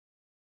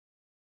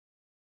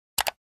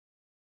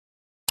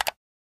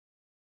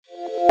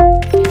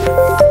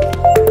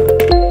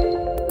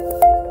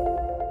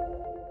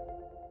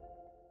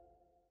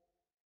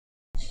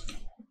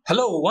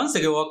Hello, once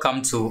again,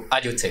 welcome to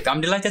AdjoTech. I'm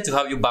delighted to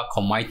have you back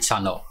on my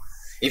channel.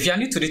 If you are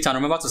new to the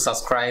channel, remember to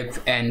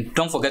subscribe and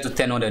don't forget to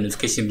turn on the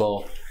notification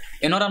bell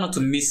in order not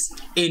to miss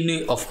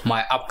any of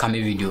my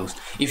upcoming videos.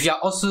 If you are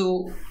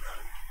also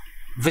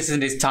visiting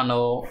this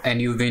channel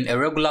and you've been a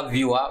regular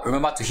viewer,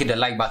 remember to hit the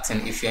like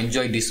button if you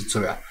enjoyed this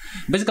tutorial.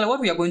 Basically, what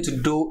we are going to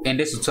do in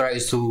this tutorial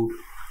is to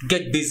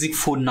get basic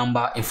phone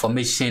number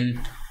information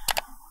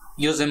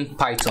using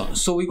Python.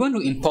 So we're going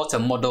to import a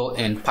model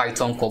in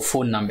Python called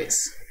phone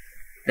numbers.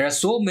 There are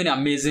so many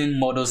amazing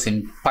models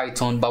in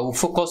Python, but we'll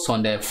focus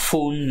on the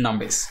phone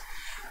numbers.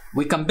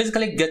 We can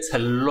basically get a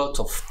lot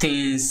of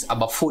things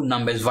about phone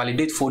numbers,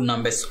 validate phone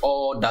numbers,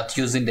 all that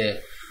using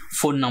the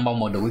phone number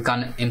model. We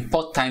can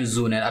import time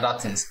zone and other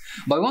things.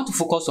 But we want to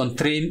focus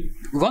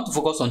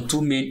on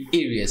two main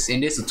areas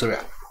in this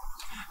tutorial.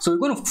 So we're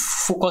going to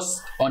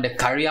focus on the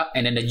carrier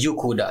and then the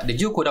geocoder. The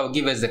geocoder will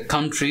give us the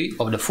country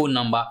of the phone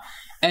number,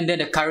 and then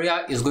the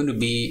carrier is going to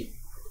be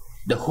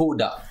the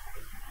holder.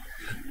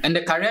 And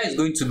the carrier is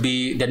going to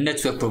be the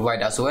network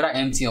provider, so whether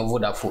MTN or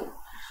Vodafone.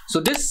 So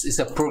this is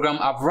a program.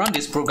 I've run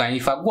this program.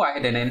 If I go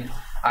ahead and then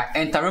I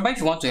enter, remember, if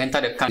you want to enter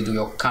the country, do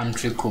your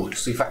country code.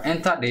 So if I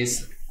enter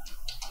this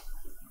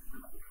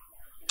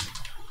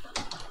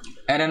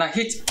and then I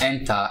hit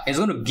enter, it's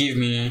going to give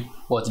me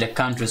what the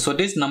country. So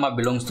this number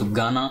belongs to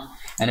Ghana,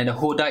 and then the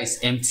holder is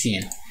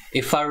MTN.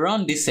 If I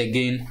run this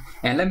again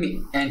and let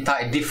me enter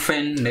a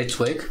different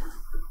network,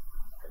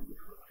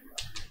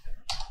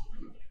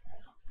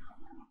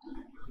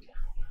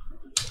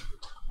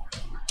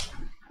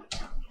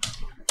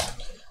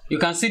 you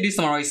can see this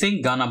number is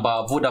saying Ghana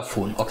by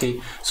Vodafone. Okay,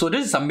 so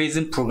this is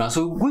amazing program.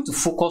 So we're going to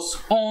focus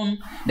on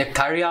the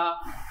carrier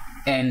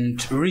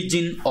and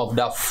region of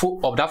that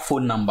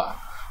phone number.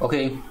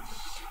 Okay,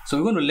 so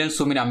we're going to learn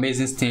so many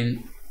amazing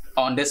things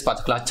on this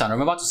particular channel.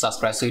 Remember to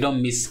subscribe so you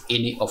don't miss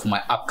any of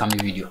my upcoming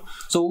video.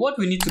 So what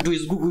we need to do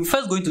is we're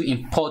first going to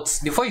import,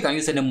 before you can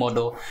use any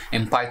model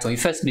in Python, you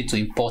first need to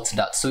import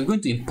that. So we're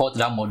going to import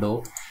that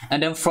model,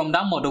 and then from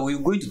that model we're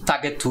going to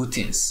target two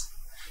things.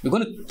 We're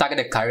going to target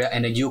the carrier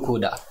and the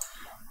geocoder.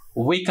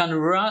 We can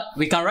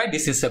write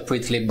this in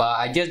separately, but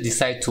I just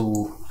decided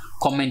to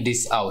comment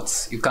this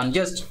out. You can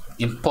just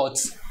import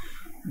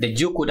the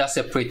geocoder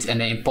separate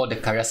and then import the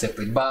carrier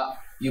separate, but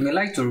you may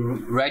like to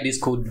write this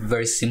code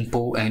very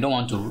simple and you don't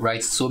want to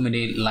write so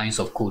many lines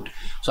of code.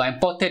 So I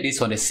imported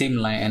this on the same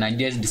line and I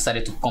just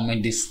decided to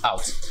comment this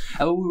out.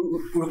 I will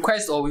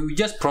request, or we will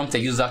just prompt the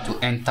user to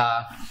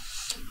enter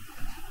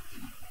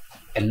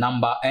a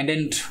number, and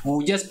then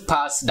we'll just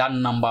pass that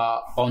number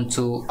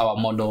onto our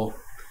model.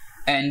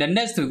 And the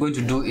next thing we're going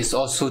to do is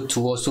also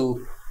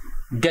to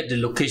get the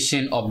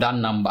location of that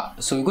number.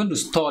 So we're going to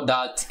store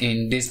that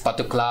in this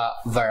particular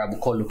variable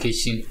called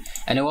location,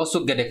 and then we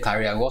also get the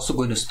carrier. We're also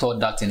going to store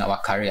that in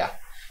our carrier.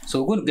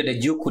 So we're going to get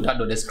the geocoder,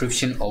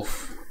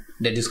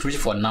 the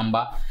description for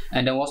number,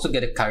 and then we also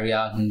get the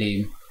carrier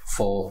name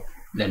for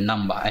the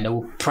number, and then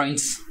we'll print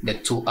the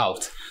two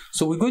out.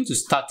 So we're going to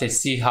start and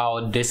see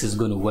how this is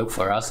going to work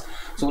for us.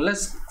 So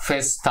let's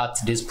first start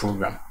this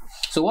program.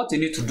 So what you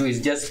need to do is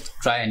just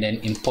try and then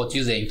import,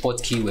 use the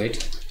import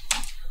keyword.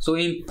 So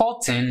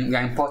importing, we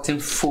are importing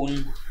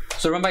phone.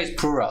 So remember, it's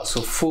plural,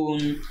 so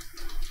phone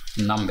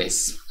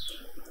numbers.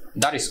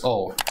 That is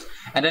all.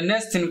 And the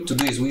next thing to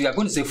do is we are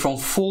going to say from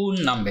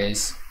phone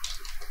numbers,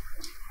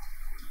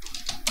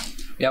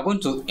 we are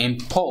going to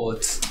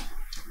import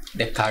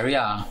the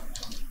carrier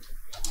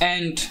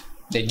and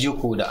the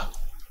geocoder.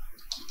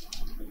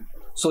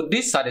 So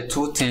these are the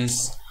two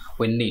things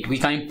we need. We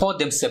can import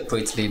them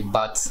separately,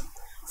 but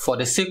for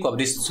the sake of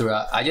this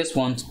tutorial, I just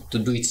want to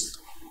do it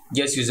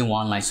just using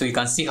one line, so you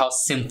can see how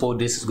simple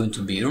this is going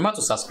to be. Remember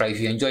to subscribe if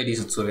you enjoyed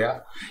this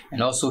tutorial,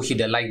 and also hit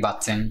the like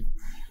button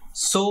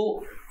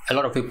so a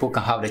lot of people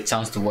can have the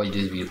chance to watch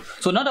this video.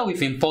 So now that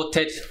we've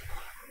imported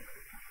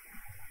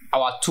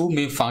our two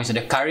main functions,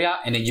 the carrier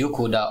and the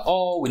geocoder,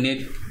 all we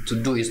need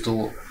to do is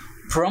to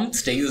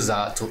prompt the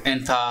user to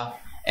enter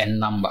a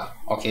number.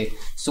 Okay,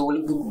 so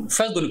we're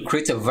first going to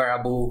create a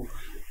variable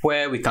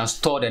where we can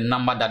store the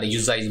number that the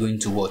user is going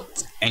to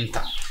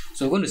enter.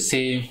 So we're going to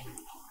say,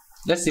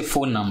 let's say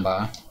phone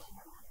number,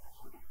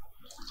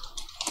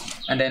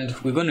 and then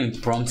we're going to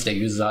prompt the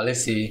user,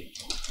 let's say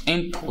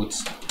input,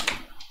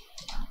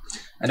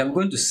 and then we're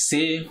going to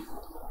say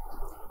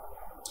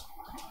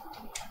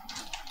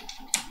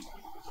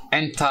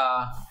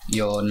enter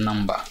your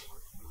number.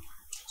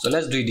 So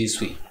let's do it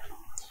this way.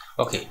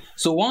 Okay,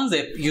 so once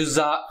the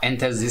user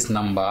enters this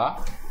number,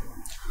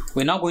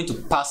 we're now going to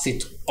pass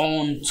it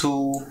on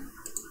to,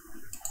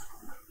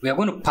 we are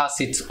going to pass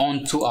it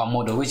on to our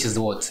model, which is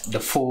what? The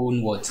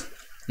phone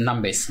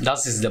numbers. That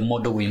is the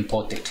model we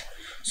imported.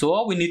 So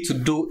all we need to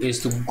do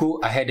is to go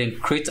ahead and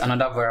create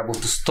another variable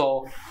to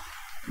store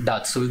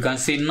that. So we can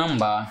say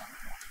number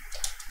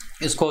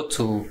is equal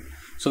to,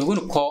 so we're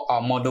going to call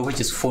our model, which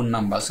is phone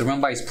number. So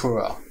remember, it's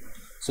plural.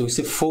 So we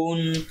say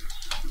phone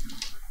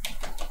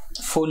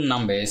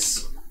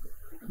numbers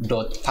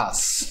dot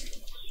pass,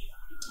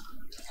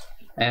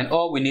 and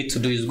all we need to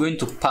do is going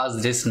to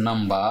pass this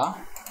number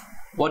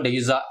what the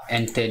user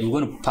entered,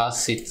 we're going to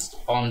pass it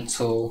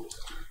onto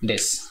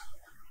this.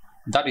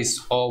 That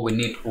is all we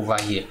need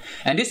over here.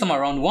 And this time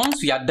around,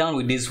 once we are done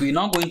with this, we're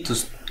now going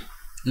to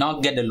now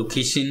get the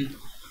location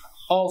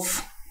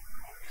of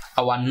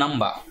our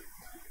number,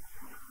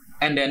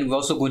 and then we're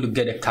also going to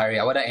get a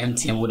carrier, whether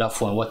MTN,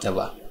 Vodafone,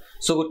 whatever.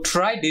 So we'll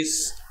try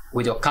this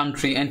with your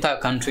country, enter your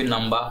country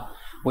number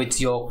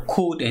with your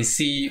code and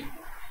see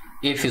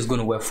if it's going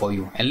to work for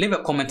you. And leave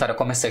a comment at the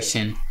comment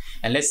section,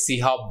 and let's see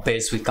how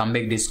best we can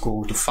make this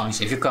code to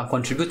function. If you can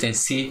contribute and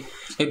see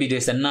maybe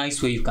there's a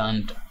nice way you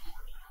can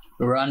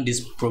run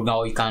this program,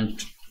 or you can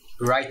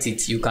write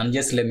it, you can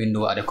just let me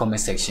know at the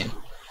comment section.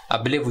 I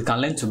believe we can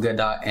learn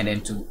together, and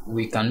then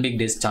we can make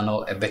this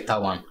channel a better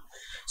one.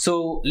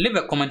 So leave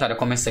a comment at the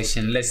comment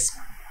section. Let's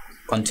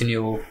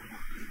continue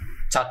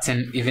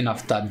chatting even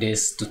after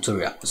this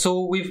tutorial.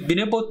 So we've been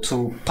able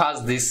to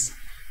pass this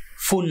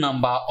phone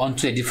number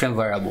onto a different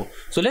variable.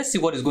 So let's see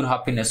what is going to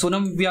happen next. So now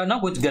we are now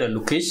going to get a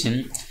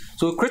location.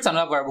 So we'll create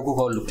another variable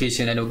called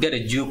location, and we'll get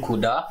a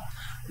geocoder.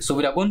 So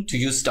we are going to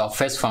use our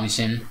first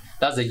function,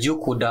 that's the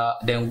geocoder,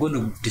 then we're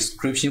going to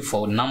description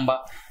for number,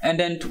 and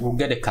then we'll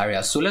get a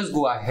carrier. So let's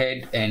go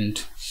ahead and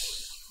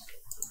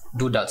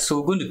do that. So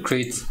we're going to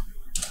create,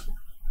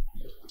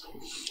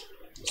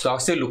 so I'll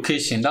say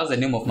location, that's the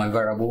name of my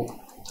variable,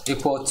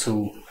 equal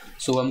to,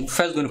 so I'm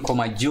first going to call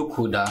my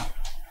geocoder,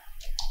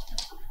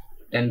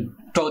 and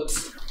dot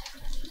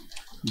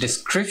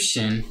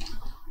description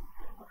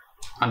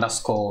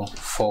underscore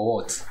for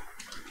what?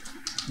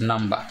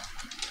 Number.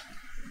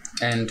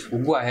 And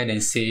we'll go ahead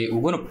and say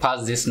we're going to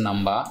pass this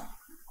number.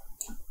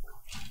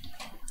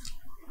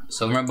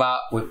 So remember,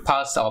 we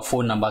passed our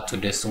phone number to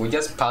this, so we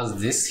just pass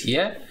this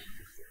here,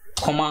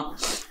 comma,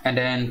 and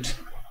then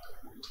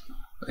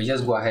we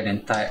just go ahead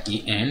and type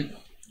en,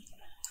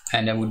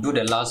 and then we'll do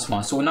the last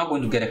one. So we're now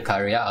going to get a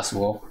carrier as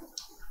well.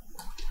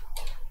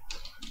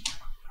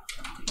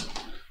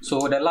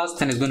 So the last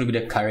thing is going to be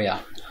the carrier.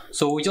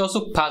 So we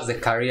also pass the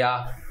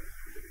carrier,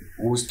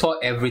 we'll store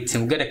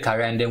everything, we'll get a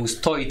carrier, and then we'll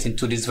store it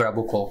into this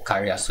variable called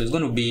carrier. So it's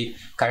going to be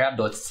carrier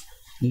dot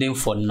name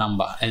for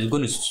number, and it's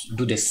going to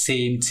do the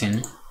same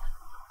thing.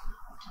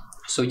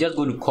 So we're just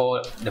going to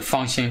call the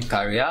function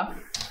carrier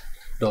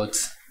dot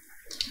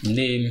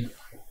name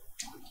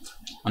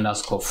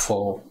underscore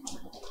for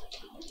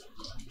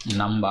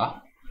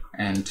number,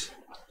 and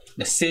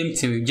the same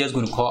thing, we're just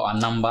going to call our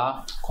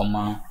number,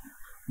 comma,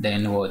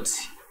 then what?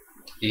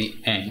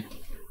 En.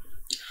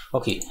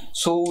 Okay,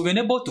 so we've been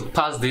able to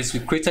pass this.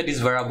 We created this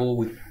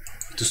variable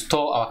to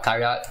store our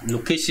carrier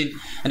location,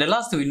 and the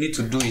last thing we need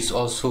to do is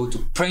also to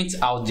print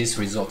out this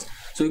result.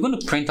 So we're going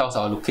to print out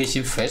our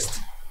location first.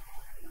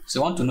 So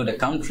we want to know the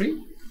country,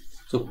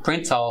 so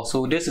print out.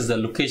 So this is the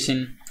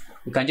location.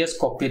 We can just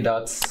copy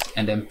that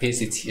and then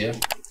paste it here,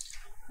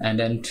 and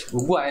then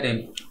we'll go ahead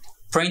and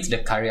print the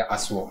carrier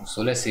as well.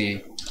 So let's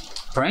say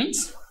print,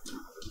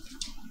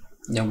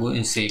 then we'll go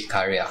and say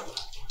carrier.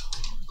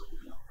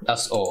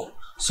 That's all.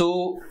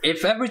 So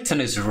if everything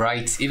is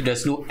right, if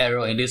there's no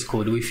error in this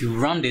code, if you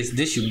run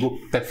this should go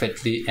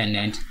perfectly, and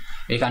then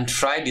you can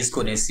try this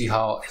code and see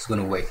how it's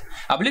going to work.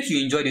 I believe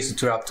you enjoyed this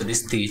tutorial up to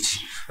this stage.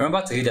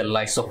 Remember to hit the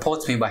like,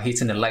 support me by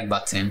hitting the like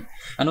button,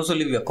 and also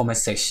leave a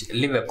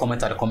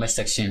comment at the comment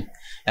section,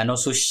 and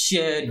also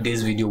share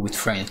this video with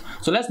friends.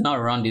 So let's now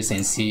run this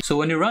and see. So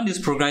when you run this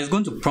program, it's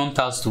going to prompt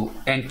us to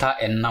enter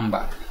a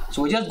number.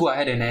 So we just go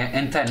ahead and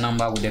enter a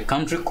number with the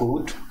country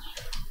code,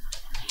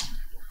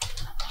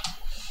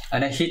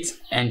 and then hit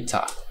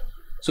enter.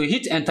 So you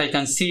hit enter, you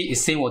can see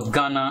it's saying what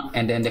Ghana,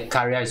 and then the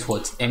carrier is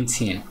what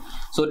MTN.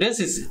 So this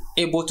is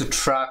able to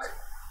track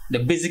the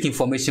basic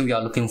information we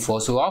are looking for.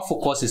 So our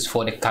focus is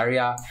for the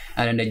carrier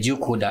and then the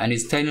geocoder, and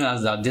it's telling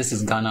us that this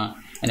is Ghana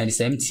and then it's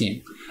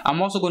MTN.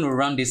 I'm also going to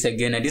run this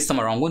again, and this time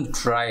around I'm going to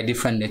try a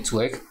different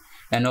network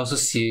and also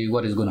see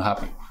what is going to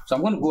happen. So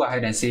I'm going to go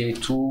ahead and say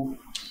 2.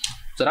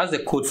 So that's the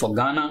code for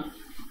Ghana,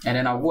 and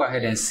then I'll go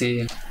ahead and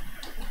say,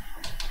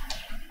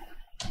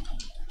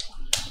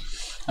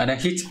 and then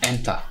hit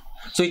enter.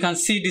 So you can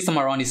see this time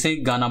around it's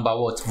saying Ghana, but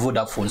what?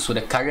 Vodafone. So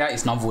the carrier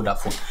is not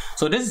Vodafone.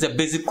 So this is a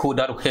basic code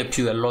that will help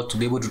you a lot to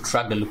be able to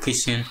track the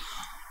location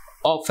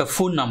of a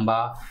phone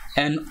number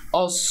and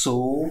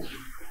also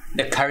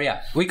the carrier.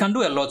 We can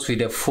do a lot with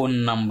the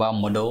phone number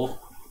model,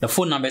 the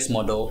phone numbers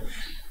model.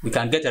 We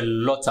can get a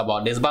lot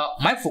about this, but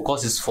my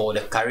focus is for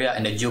the carrier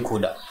and the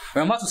geocoder.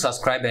 Remember to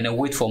subscribe and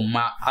wait for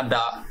my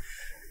other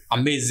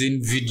amazing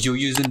video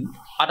using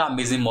other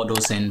amazing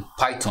models in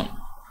Python.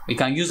 We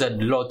can use a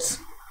lot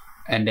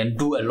and then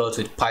do a lot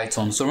with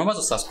Python. So remember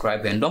to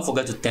subscribe, and don't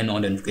forget to turn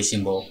on the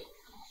notification bell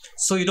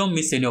so you don't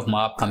miss any of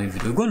my upcoming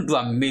videos. We're going to do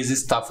amazing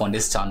stuff on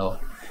this channel.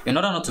 In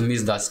order not to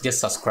miss that, just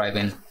subscribe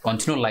and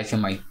continue liking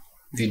my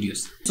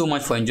videos. So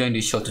much for enjoying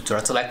this short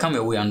tutorial. Till I come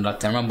your way another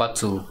time, remember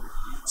to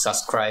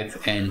subscribe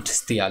and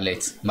stay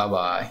alert. Bye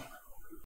bye.